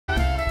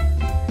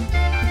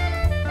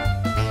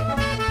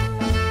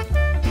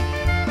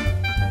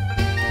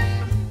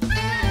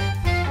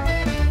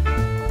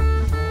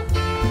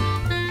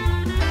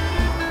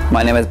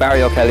My name is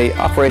Barry O'Kelly,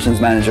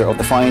 Operations Manager of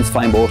the Foynes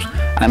Flying Boat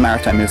and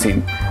Maritime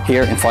Museum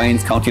here in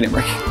Foynes, County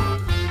Limerick.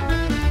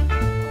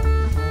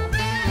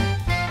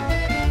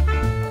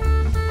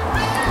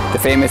 The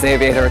famous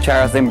aviator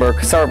Charles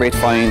Lindbergh surveyed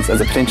Foynes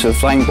as a potential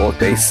flying boat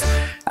base,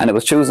 and it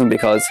was chosen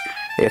because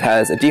it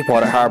has a deep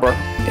water harbour,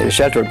 it is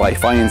sheltered by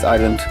Foynes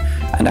Island,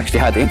 and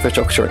actually had the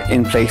infrastructure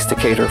in place to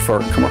cater for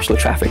commercial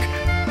traffic.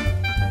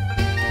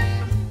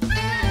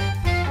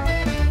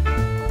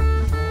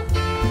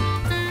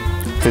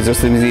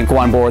 Visitors to the museum go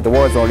on board the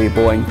world's only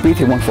Boeing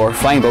BT-14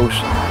 flying boat,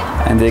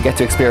 and they get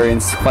to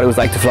experience what it was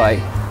like to fly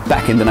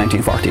back in the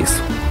 1940s.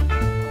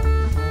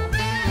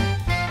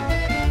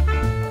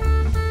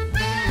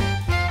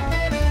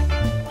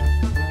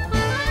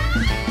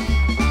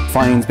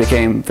 Foynes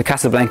became the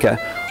Casablanca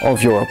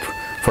of Europe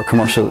for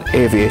commercial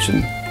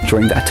aviation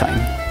during that time.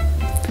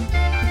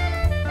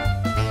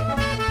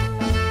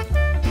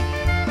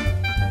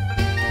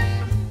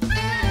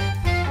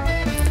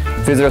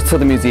 Visitors to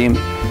the museum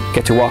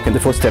get to walk in the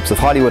footsteps of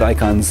Hollywood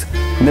icons,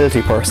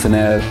 military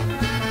personnel,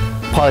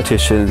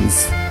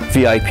 politicians,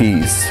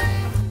 VIPs.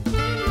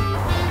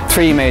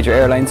 3 major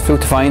airlines flew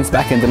to Foynes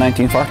back in the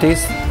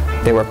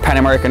 1940s. They were Pan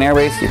American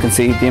Airways, you can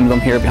see the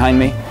emblem here behind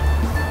me,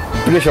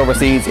 British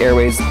Overseas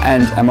Airways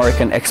and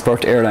American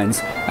Export Airlines,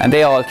 and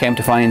they all came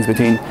to Foynes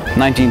between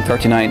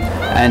 1939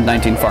 and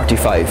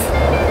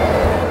 1945.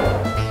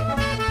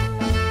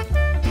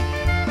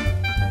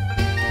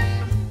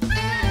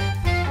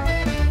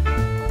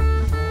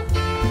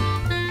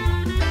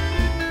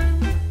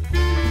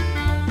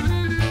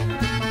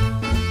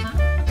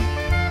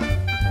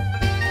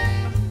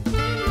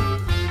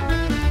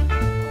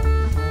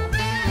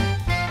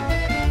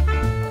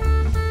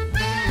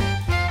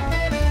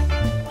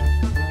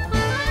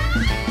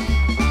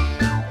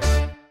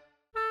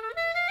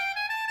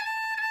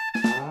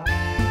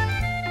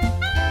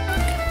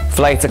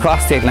 Flights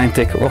across the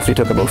Atlantic roughly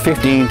took about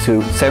 15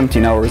 to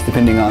 17 hours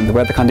depending on the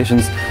weather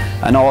conditions,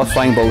 and all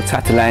flying boats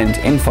had to land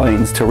in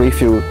Foynes to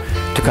refuel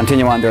to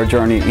continue on their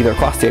journey either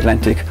across the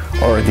Atlantic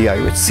or the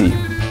Irish Sea.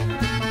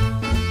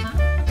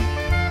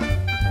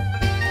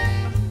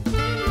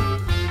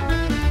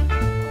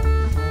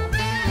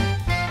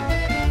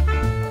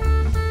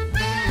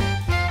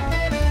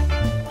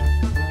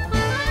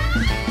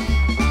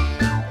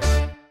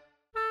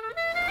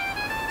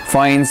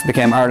 Foynes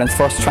became Ireland's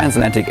first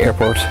transatlantic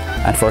airport,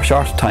 and for a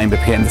short time it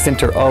became the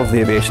centre of the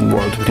aviation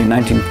world between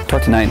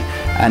 1939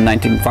 and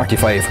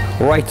 1945,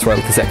 right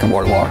throughout the Second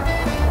World War.